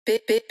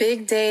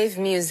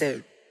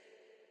BigDaveMuzik.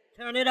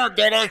 Turn it up,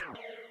 Daddy.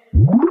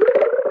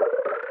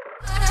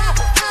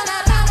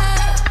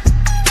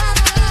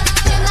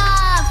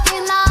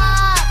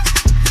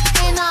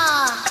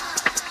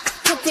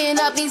 Cooking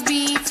up these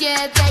beats,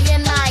 yeah, day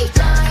and night.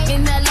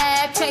 In the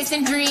lab,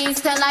 chasing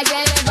dreams till I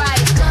get it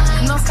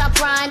right. No stop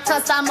grind,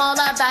 cause I'm all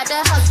about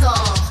the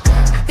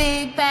hustle.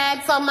 Big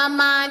bags on my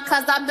mind,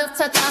 cause I'm built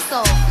to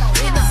tussle.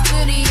 In the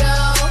studio,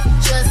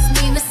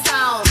 just me and the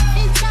sound.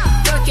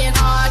 Working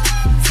hard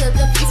till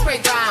the beats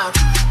break ground.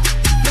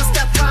 No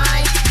stop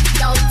grind,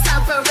 no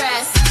time for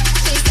rest.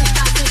 Chasing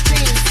thoughts and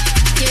dreams,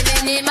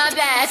 giving it my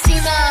best. See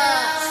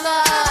love.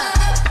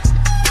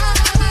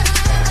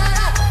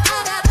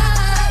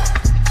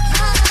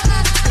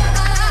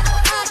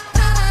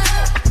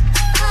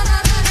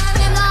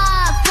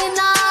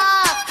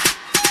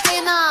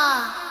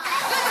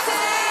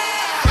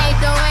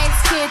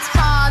 Kids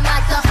fall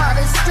like the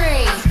hardest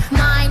string.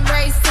 Mind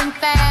racing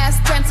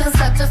fast, strength to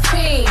such a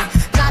speed.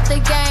 Got the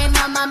game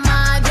on my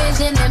mind,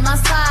 vision in my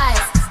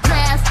sights.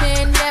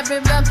 Crafting every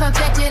run,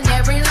 perfecting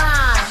every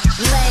line.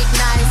 Late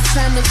nights,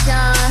 turn the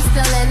dawn,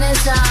 still in the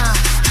zone.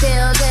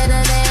 Building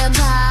an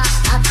empire,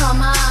 I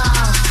come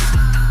on.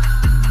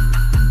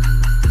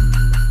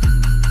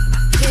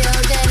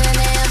 Building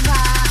an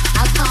empire,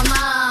 I come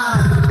on.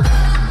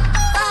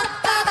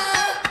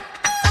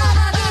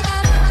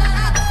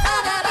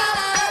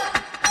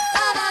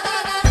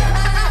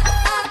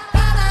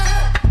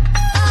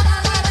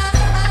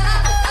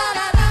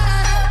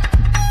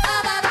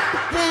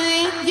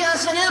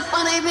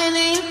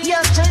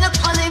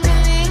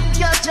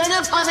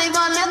 Funny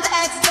one and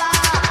extra.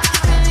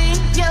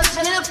 You're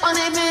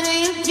funny, Billy.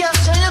 You're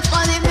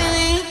funny,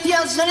 Billy.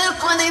 You're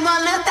funny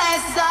one and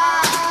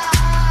extra.